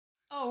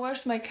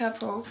Where's my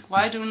capo?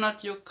 Why do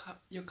not you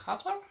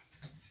cover?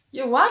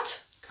 You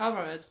what?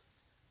 Cover it.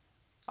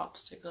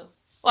 Obstacle.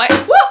 Why?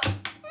 What?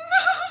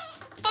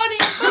 Bunny,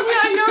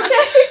 are you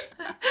okay?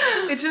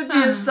 It should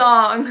be a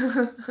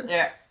song.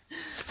 Yeah.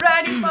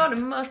 Ready for the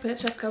mosh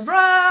pit, Chef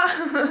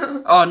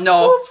Cabra. Oh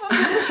no.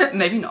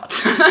 Maybe not.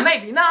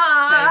 Maybe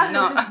not. Maybe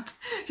not.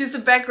 She's the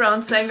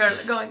background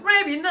singer going,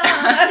 maybe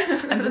not.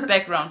 And the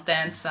background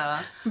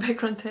dancer.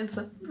 Background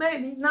dancer,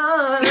 maybe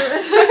not.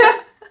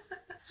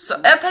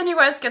 So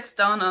Pennywise gets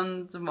down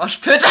on the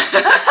mosh pit. Let's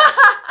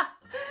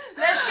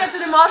get to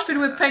the mosh pit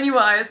with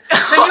Pennywise.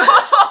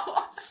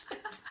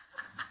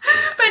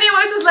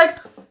 Pennywise is like,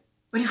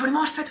 ready for the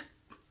mosh pit.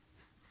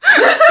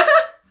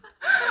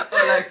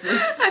 Or like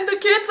this. And the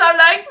kids are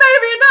like,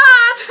 maybe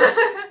not.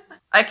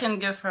 I can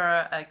give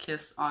her a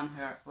kiss on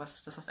her.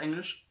 What's this of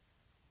English?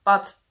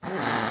 But.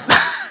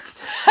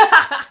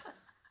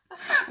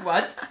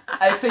 What?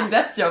 I think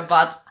that's your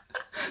butt.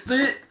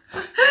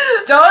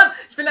 Don't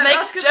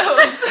make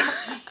jokes.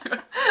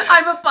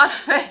 I'm a butt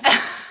fan.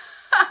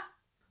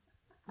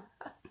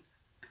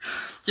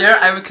 Here,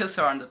 I will kiss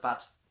her on the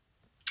butt.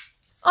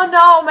 Oh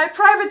no, my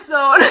private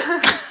zone.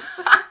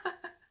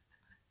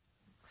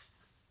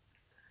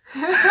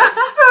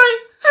 Sorry.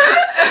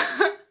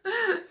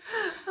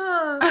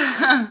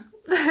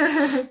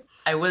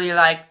 I really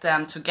like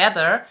them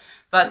together,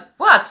 but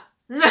what?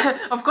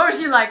 Of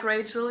course you like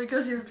Rachel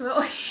because you're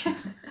Chloe.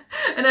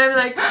 And I'm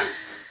like,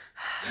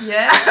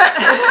 yes.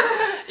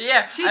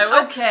 Yeah, she's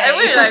okay. I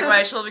really like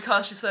Rachel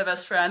because she's my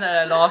best friend and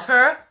I love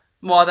her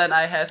more than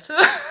I have to.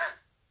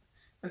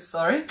 I'm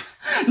sorry.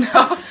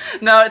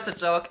 No, it's a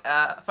joke.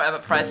 Forever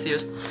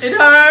Pricefield. It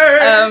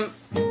hurts.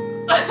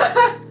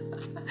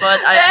 But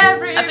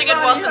I think it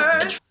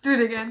wasn't. Do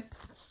it again.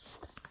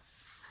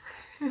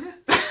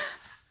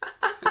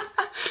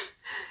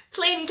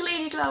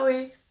 Cleany,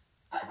 Chloe.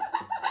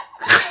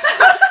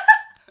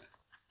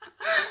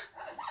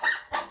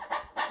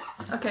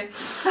 Okay.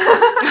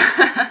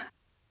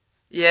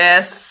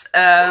 Yes. No,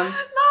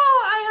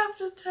 I have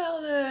to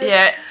tell it.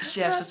 Yeah, she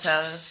has to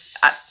tell it.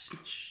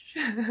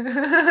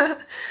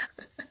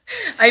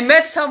 I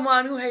met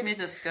someone who hates meat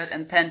is good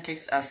and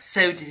pancakes are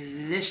so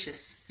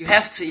delicious. You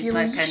have to eat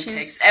my Delicious.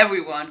 pancakes.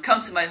 Everyone,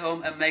 come to my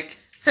home and make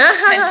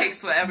pancakes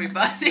for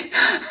everybody.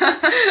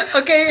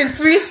 Okay, in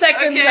 3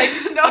 seconds, Okay, like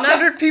no.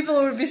 100 people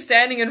will be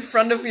standing in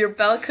front of your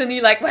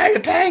balcony, like, where are the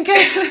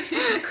pancakes?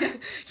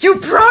 You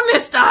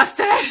promised us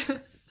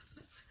that.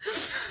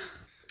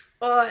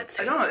 Oh, it's.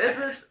 I don't know. Is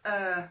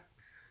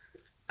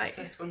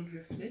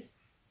it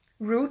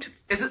Rude?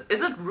 Is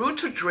it rude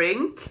to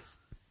drink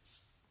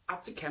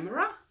up the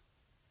camera?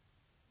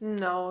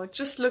 No, it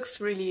just looks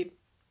really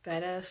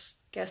badass.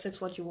 Guess that's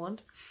what you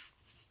want.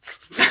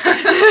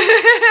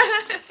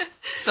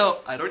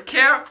 So I don't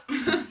care.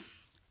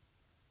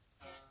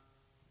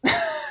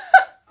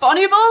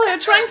 Bonnibel, you're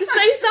trying to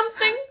say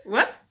something?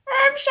 What?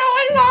 I'm so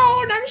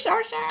alone. I'm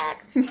so sad.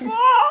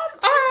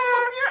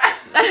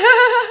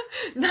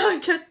 Now I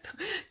get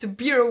the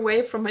beer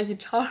away from my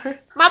guitar.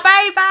 My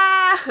baby.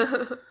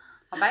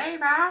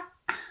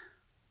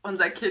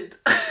 Unser Kind.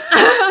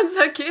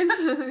 Unser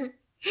Kind.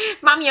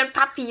 Mami und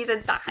Papi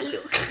sind da.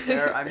 Look.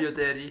 There, I'm your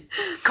daddy.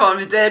 Call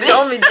me daddy.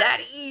 Call me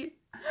daddy.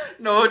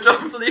 No,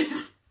 don't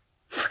please.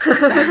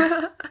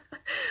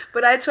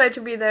 But I try to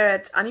be there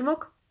at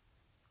Animok.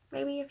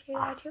 Maybe if you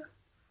like to.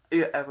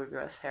 You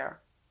everywhere's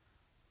hair.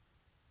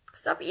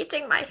 Stop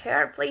eating my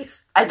hair,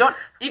 please. I don't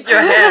eat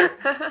your hair.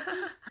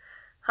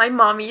 Hi,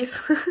 mommies.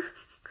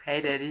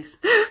 Hey, daddies.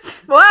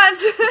 What?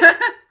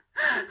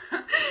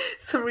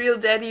 Some real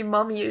daddy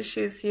mommy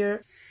issues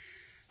here.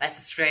 Life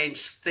is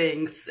strange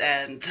things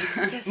and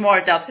Yes.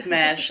 more dub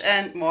smash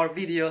and more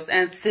videos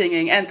and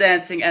singing and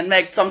dancing and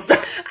make some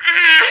stuff.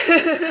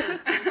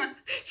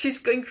 She's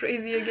going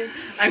crazy again.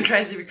 I'm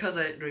crazy because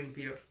I drink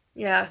beer.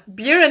 Yeah,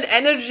 beer and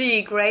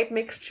energy, great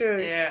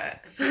mixture. Yeah.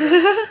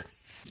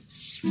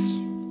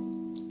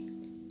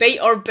 Bay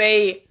or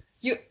bay?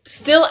 You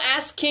still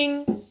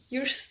asking?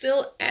 You're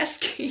still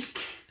asking.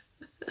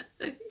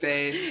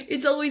 Babe.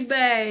 It's always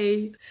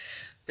bay.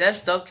 Yeah,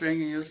 stop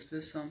drinking, you'll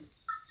spill some.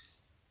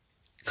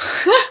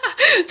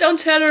 Don't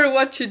tell her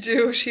what to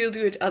do, she'll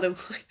do it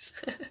otherwise.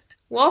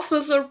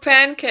 Waffles or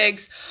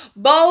pancakes?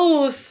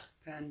 Both!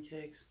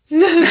 Pancakes.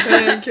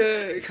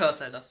 Pancakes. Because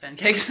I love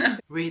pancakes.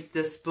 Read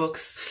these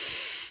books.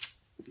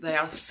 They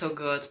are so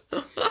good.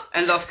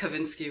 I love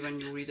Kavinsky when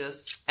you read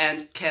this.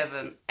 And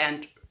Kevin.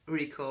 And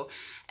Rico.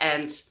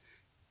 And...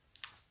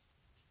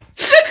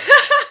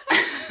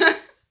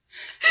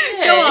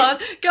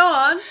 Go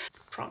on.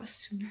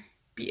 Promise to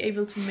be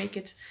able to make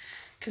it.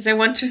 Because I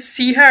want to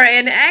see her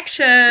in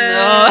action.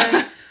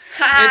 No.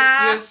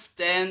 It's with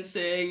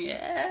dancing.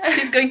 Yeah.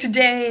 She's going to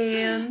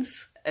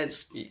dance. And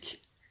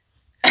speak.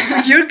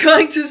 You're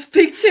going to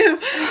speak too.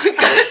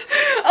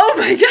 Oh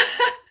my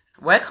god.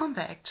 Welcome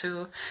back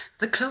to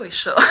the Chloe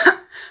Show.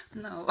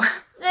 No.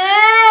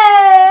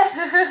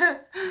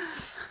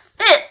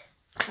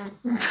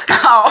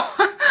 Ow.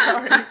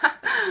 Sorry.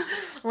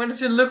 I wanted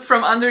to look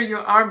from under your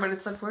arm, but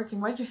it's not working.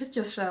 Why'd you hit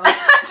yourself?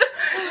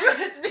 You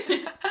hit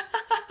me.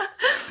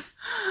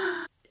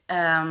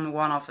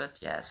 One of it,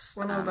 yes.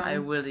 One of them. I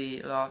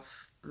really love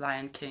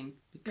Lion King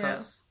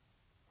because...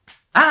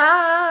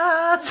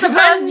 Savannah!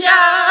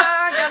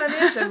 Got an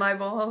itch in my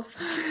balls.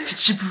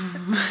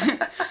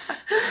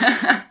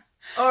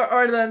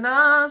 or the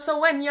na, so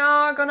when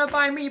you're gonna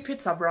buy me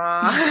pizza,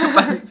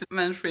 brah.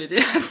 Manfred,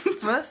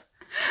 Was?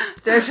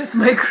 There's just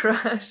my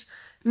crush.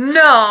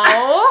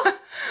 No!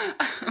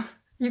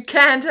 You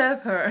can't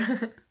have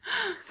her.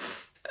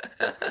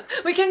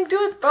 We can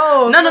do it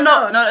both.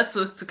 No, it's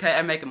okay.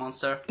 I make a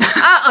monster.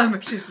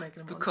 She's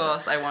making a monster.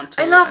 Because I want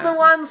to. I love the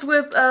ones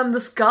with the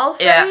skull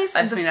face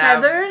and the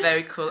feathers.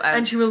 Very cool.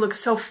 And she will look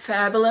so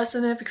fabulous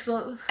in it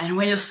because. And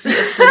when you see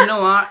a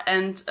Senua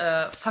and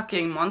a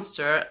fucking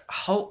monster,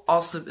 how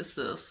awesome is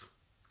this?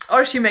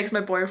 Or she makes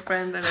my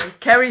boyfriend and I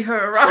carry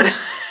her around.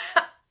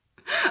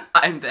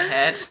 I'm the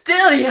head.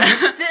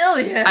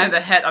 Dillian. I'm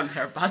the head on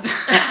her butt.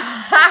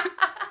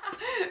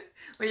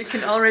 Well, you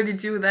can already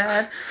do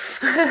that.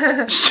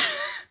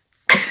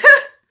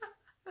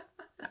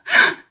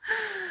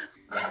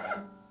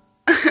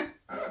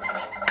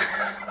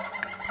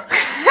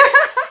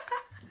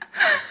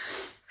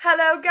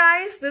 Hello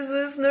guys, this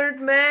is Nerd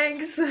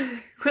Mags.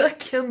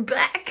 Welcome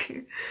back.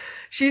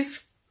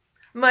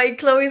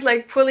 Chloe's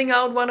like pulling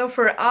out one of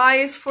her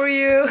eyes for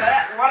you.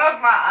 One of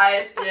my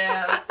eyes,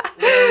 yeah.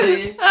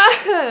 Really.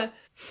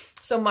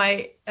 So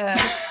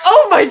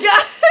oh my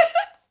god!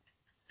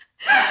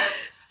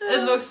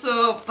 It looks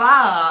so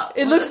bad.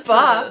 It looks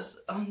bad.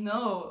 Oh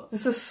no.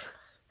 This is...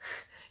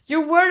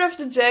 Your word of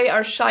the day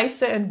are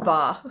scheisse and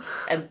ba.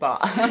 And ba.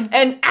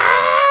 And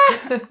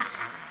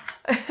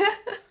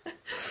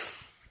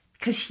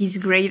because she's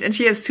great and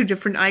she has 2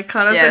 different eye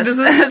colors and this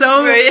is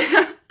so very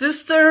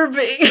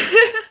disturbing.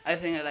 I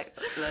think I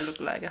look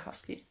like a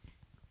husky.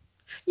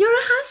 You're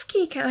a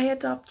husky. Can I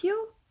adopt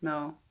you?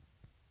 No.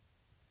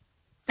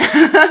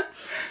 Can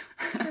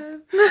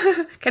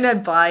I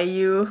buy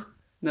you?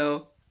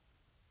 No.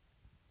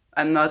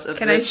 I'm not a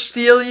Can bitch. I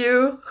steal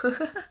you?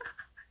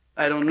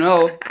 I don't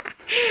know.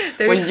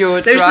 There's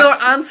no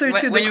answer to the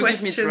question. When you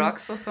give me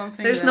drugs or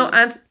something. There's no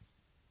answer.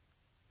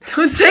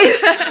 Don't say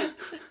that.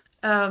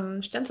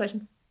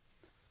 Sternzeichen.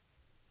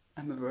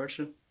 I'm a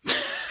virgin.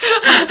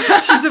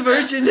 She's a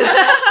virgin.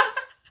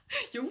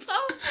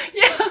 Jungfrau?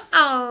 Yeah.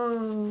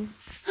 Oh.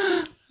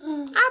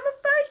 I'm a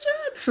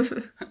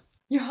virgin.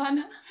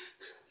 Johanna.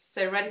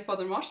 Say ready for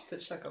the mosh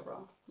pit, Shaka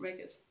Bra. Make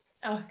it.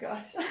 Oh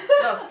gosh.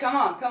 Los, come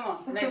on.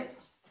 Make it.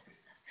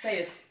 Say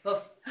it.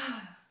 Los.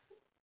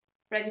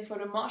 Ready for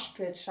the mosh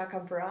pit, Shaka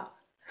Bra.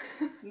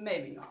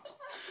 Maybe not.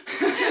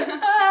 I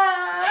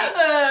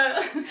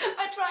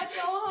tried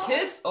so hard.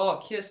 Kiss? Oh,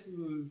 kiss.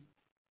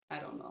 I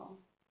don't know.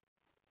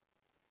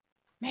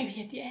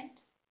 Maybe at the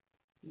end.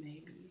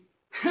 Maybe.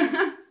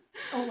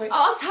 Oh wait.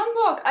 Oh, it's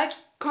Hamburg. I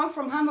come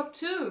from Hamburg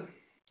too.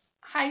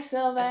 Hi,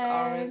 Sylvan. As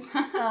always.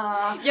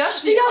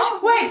 Yoshi.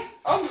 Wait.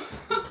 Oh.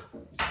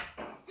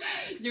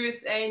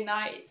 USA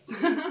nice.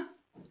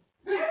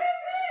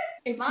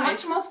 It's nice.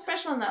 much more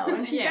special now,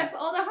 and she gets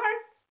all the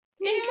hearts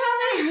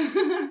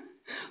incoming.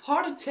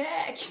 Heart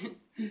attack.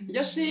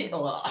 Yoshi.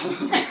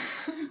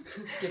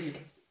 Give me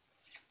this.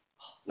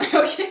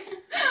 Okay.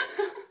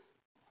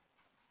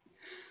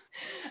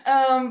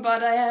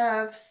 But I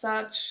have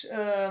such.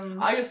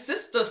 Are you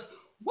sisters?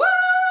 What?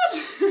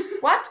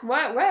 What?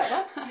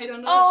 What? I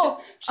don't know. Oh,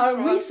 are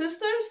wrong. we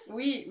sisters?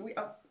 We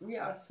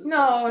are sisters.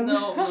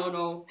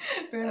 No.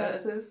 We're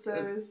not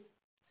sisters.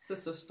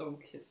 Sisters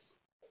don't kiss.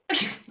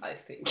 I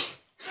think.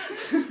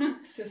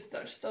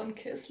 Sisters don't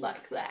kiss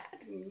like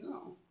that.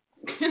 No.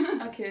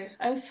 Okay,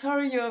 I'm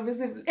sorry you're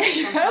visibly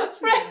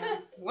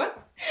girlfriend. What?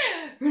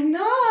 We're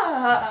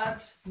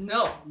not.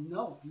 No,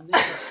 never.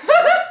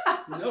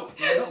 No.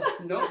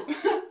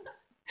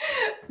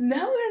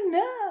 No, we're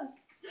not.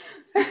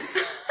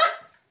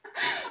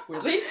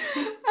 Really?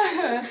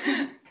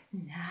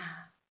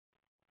 Nah.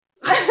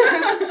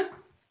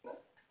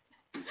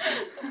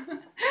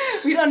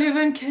 We don't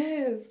even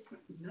kiss.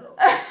 No.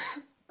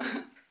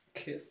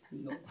 Kiss?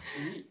 No.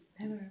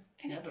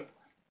 Never.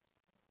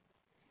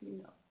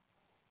 No.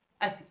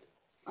 I think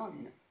yes. Oh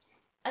no.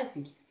 I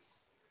think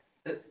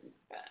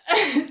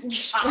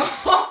yes.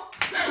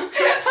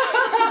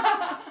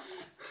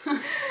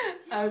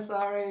 I'm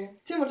sorry.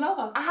 Tim and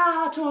Laura.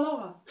 Tim and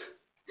Laura.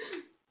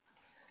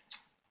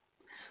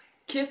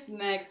 Kiss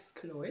Max,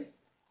 Chloe.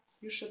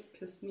 You should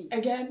kiss me.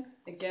 Again.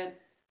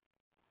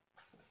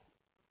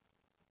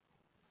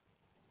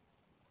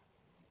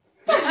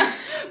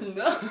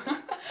 No.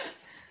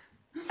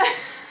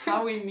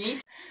 How we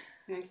meet?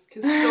 Max,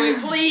 kiss Chloe,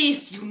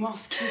 please. You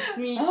must kiss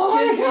me. Oh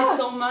kiss my God. me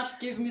so much.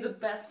 Give me the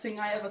best thing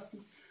I ever see.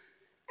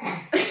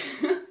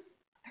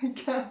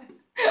 God.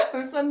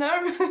 I'm so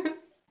nervous.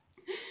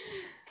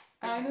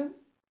 I don't.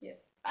 Yeah.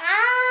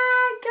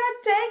 I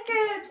can't take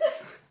it.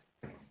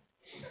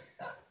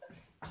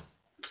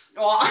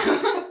 Oh.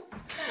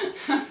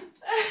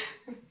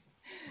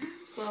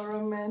 So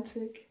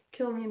romantic.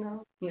 Kill me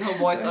now. No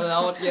boys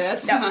allowed,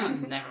 yes. No.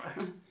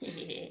 Never.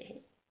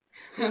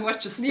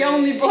 What you say? The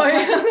only boy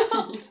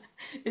allowed.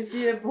 Is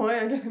he a boy?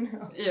 I don't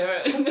know.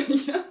 Yeah.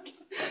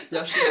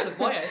 Yoshi is a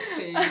boy, I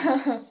think.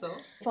 So.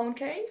 Phone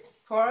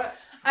case. For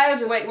I'll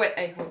just wait.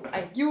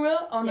 You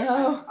will? Oh no!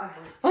 Yeah,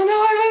 Oh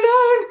no! I'm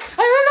alone!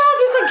 I'm alone!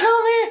 Please don't kill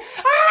me!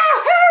 Ah,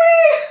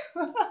 Harry!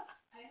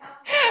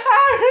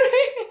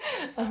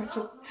 Harry!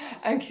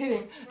 I'm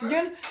kidding.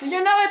 You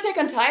know Attack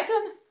on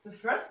Titan? the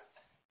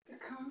first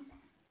become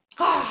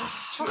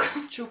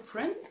true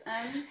prince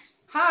and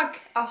Hug.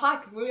 A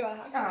hug. Will you a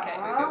hug? okay,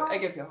 I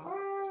give you a hug.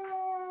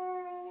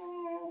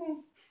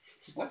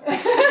 What?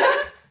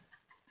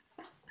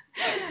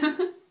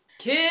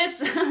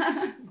 Kiss.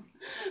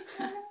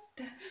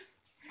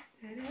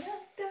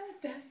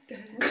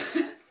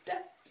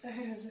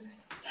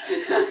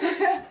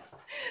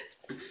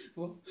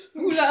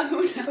 Hula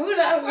hula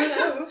hula hula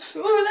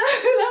hula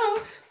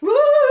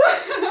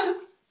hula.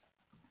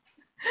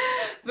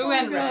 Blue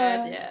and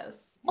red,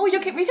 yes. Oh, we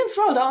can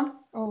scroll down.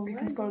 Oh, we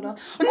can scroll down.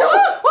 Oh, no!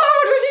 Oh,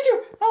 what did you do?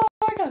 Oh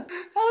my god!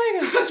 Oh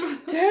my god!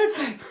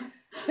 Dirtbag.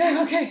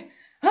 Yeah, okay.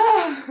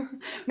 Ah.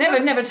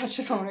 Never touch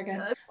the phone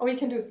again. Oh, we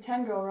can do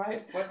tango,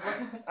 right?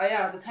 What's? Oh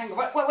yeah, the tango.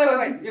 Wait.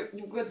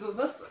 You go do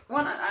this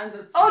one and I'm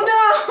this. Oh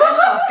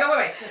no! Go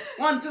away.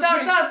 1, 2, 3.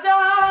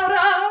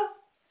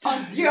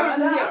 On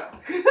here.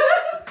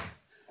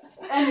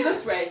 And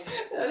this way.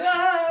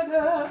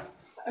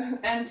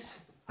 And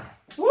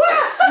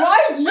why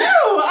you?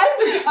 I'm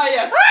the. oh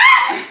yeah.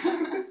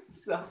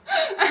 So.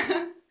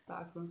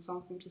 Background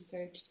something to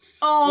say.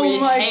 Oh we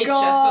my hate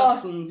god!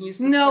 Jefferson. He's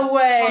No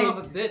way! Son of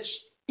a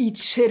bitch. Eat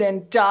shit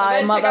and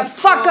die, Welche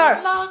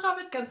motherfucker! Lara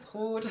wird ganz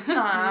rot.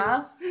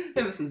 Ah.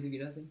 Wir müssen sie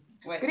wiedersehen.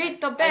 Wait,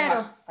 Grito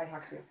pero. I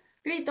hug you.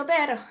 Grito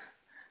pero.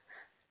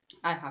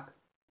 I hug.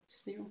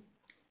 See you.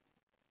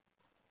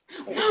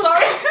 Oh,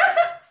 sorry.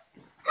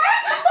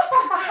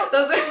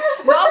 That's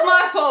not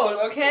my fault,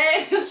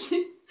 okay?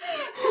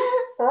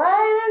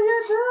 Why did you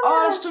do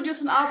Oh, das Studio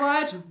ist in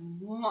Arbeit.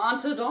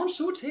 Until dawn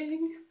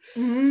shooting.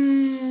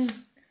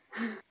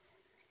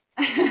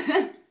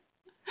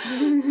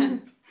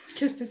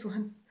 Kiss this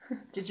one.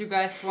 Did you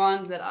guys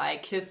want that I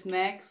kiss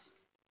Max?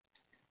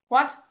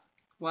 What?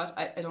 What?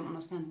 I don't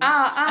understand.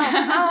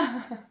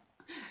 Ah.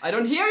 I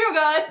don't hear you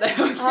guys.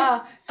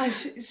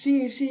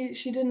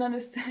 She didn't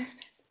understand.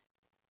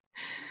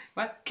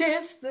 What?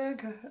 Kiss the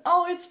girl.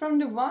 Oh, it's from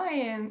the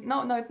wine.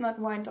 No, it's not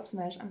wine. Top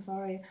Smash. I'm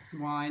sorry.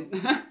 Wine.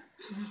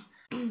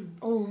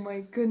 Oh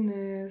my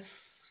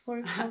goodness. For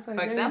example,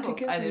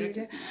 I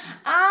did.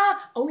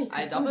 Oh, we could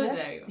I do double that.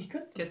 dare you. We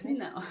could kiss me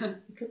now.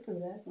 We could do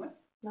that. What?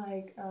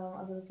 Like,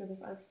 also dass wir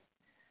das als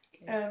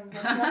Okay.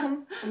 was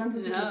machen und dann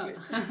sind sie No.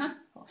 glücklich.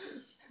 Hoffe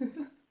ich.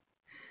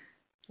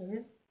 Sollen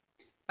wir?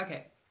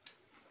 Okay.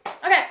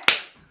 Okay.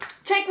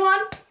 Take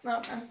one.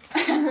 No.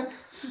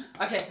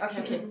 Okay.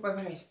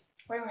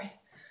 Wait.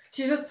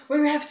 Jesus,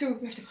 we have to.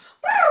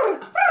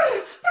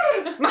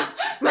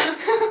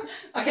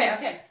 Okay.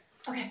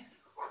 Okay.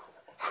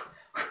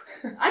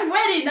 I'm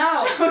ready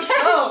now.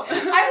 Okay. Oh.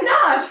 I'm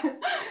not.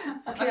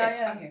 Okay, Okay, I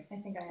am. okay. I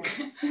think I am.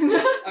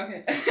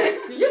 Okay.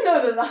 Do you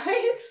know the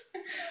lines?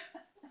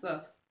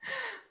 So,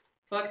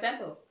 for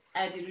example,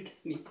 I did you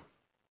kiss me.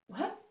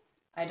 What?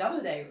 I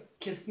double dare you.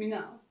 Kiss me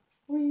now.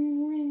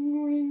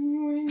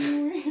 Wing.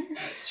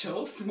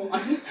 Show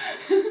one.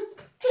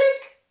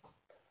 Click.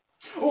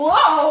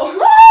 Wow!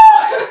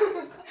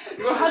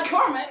 You're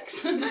hardcore,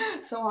 Max.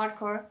 So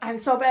hardcore. I'm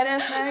so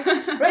badass, Max.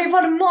 Ready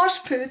for the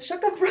mosh pit.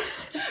 Shut up.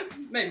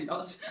 Maybe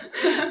not.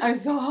 I'm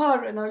so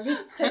hard right now.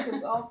 Just take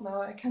this off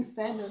now. I can't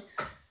stand it.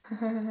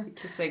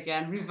 Kiss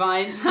again.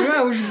 Rewind. Oh,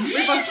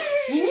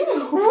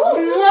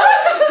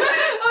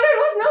 there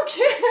was no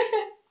kiss.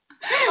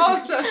 Oh,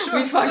 so sure.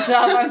 We fucked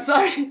up. I'm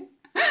sorry.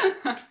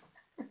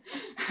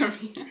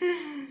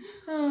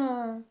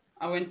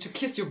 I went to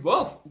kiss you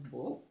both.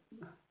 Whoa.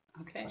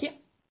 Okay. Yeah.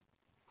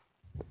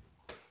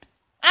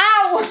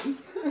 Ow!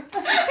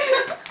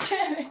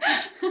 Damn it.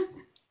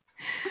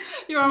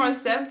 You're my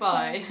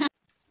senpai.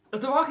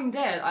 The Walking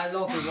Dead. I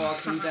love The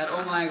Walking Dead.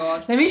 Oh my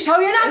god. Let me show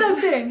you another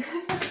thing.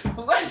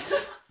 What?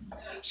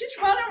 She's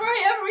running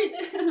away every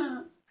day.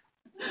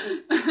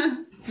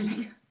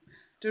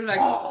 Do you like?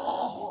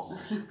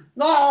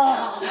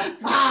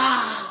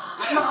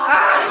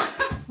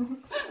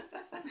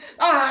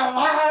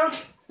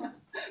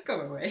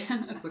 Go away.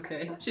 It's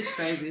okay. She's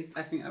crazy.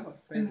 I think I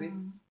was crazy.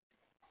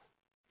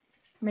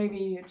 Maybe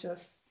you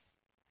just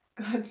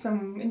got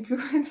some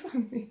influence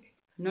on me.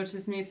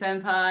 Notice me,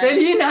 senpai.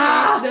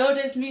 Selina! Please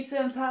notice me,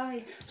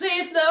 senpai.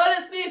 Please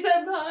notice me,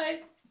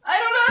 senpai. I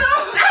don't know.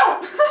 Ow!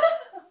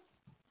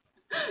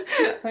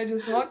 I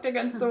just walked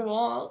against the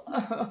wall.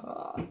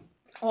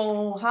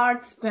 Oh,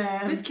 heart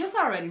spam. Please kiss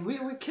already. We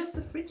kissed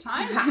it 3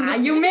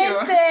 times. You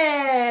missed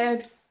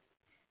it.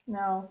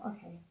 No,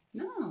 okay.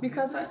 No.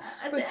 Because I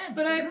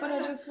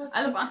just was.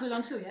 I love Until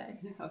Dawn too. Yeah.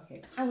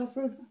 Okay. I was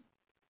rude.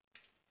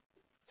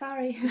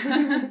 Sorry.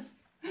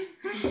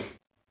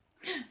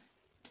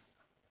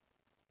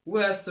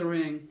 Where's the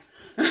ring?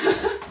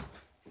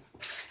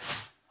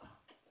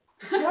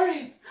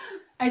 Sorry.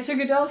 I took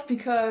it off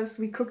because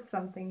we cooked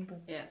something.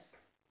 But... Yes.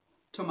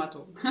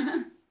 Tomato.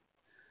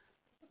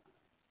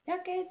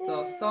 Okay.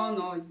 So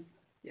no.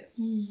 Yes.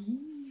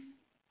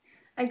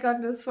 I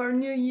got this for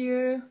New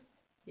Year.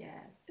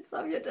 Yes. It's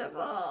so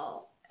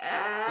beautiful.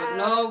 But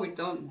no, we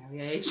don't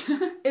marry age.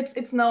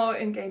 It's no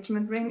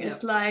engagement ring. Yep.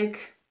 It's like,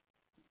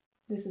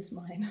 this is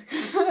mine.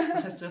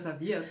 Was heißt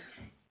reserviert?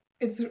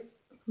 It's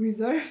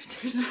reserved.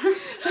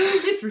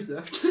 She's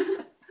reserved.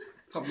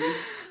 Probably.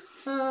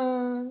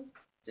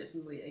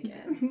 Definitely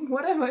again.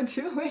 What am I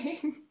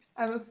doing?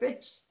 I'm a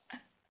fish.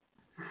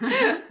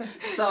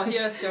 So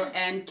here's your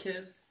end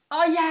kiss.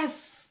 Oh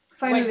yes!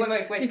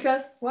 Finally. Wait.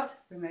 Because what?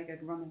 We make it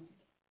romantic.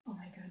 Oh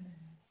my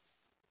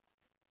goodness.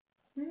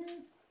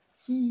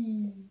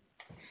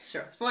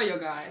 Sure, for you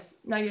guys.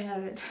 Now you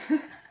have it.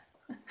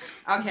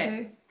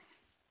 Okay.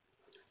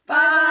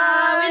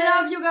 Bye. We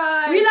love you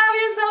guys. We love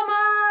you so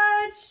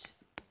much.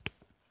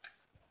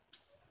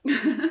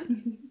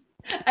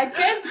 I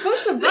can't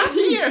push the button.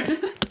 Here.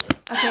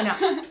 Okay, now.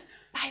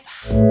 Bye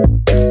bye.